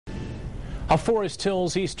A Forest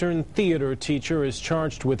Hills Eastern Theater teacher is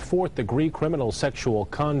charged with fourth-degree criminal sexual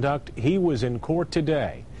conduct. He was in court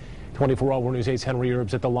today. 24-Hour News 8's Henry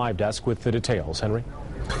Erbs at the live desk with the details. Henry?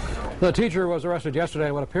 The teacher was arrested yesterday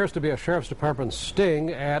in what appears to be a Sheriff's Department sting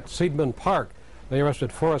at Seidman Park. They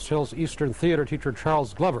arrested Forest Hills Eastern Theater teacher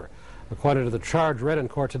Charles Glover. According to the charge read in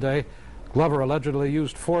court today, Glover allegedly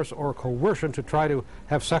used force or coercion to try to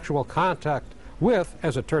have sexual contact with,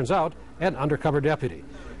 as it turns out, an undercover deputy.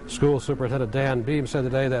 School Superintendent Dan Beam said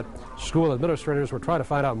today that school administrators were trying to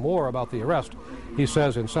find out more about the arrest. He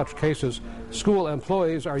says in such cases, school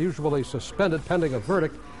employees are usually suspended pending a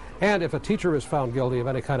verdict, and if a teacher is found guilty of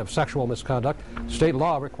any kind of sexual misconduct, state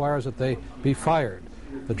law requires that they be fired.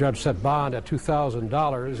 The judge set bond at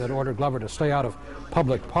 $2,000 and ordered Glover to stay out of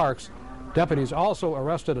public parks. Deputies also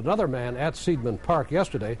arrested another man at Seidman Park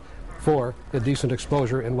yesterday for indecent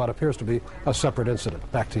exposure in what appears to be a separate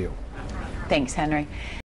incident. Back to you. Thanks, Henry.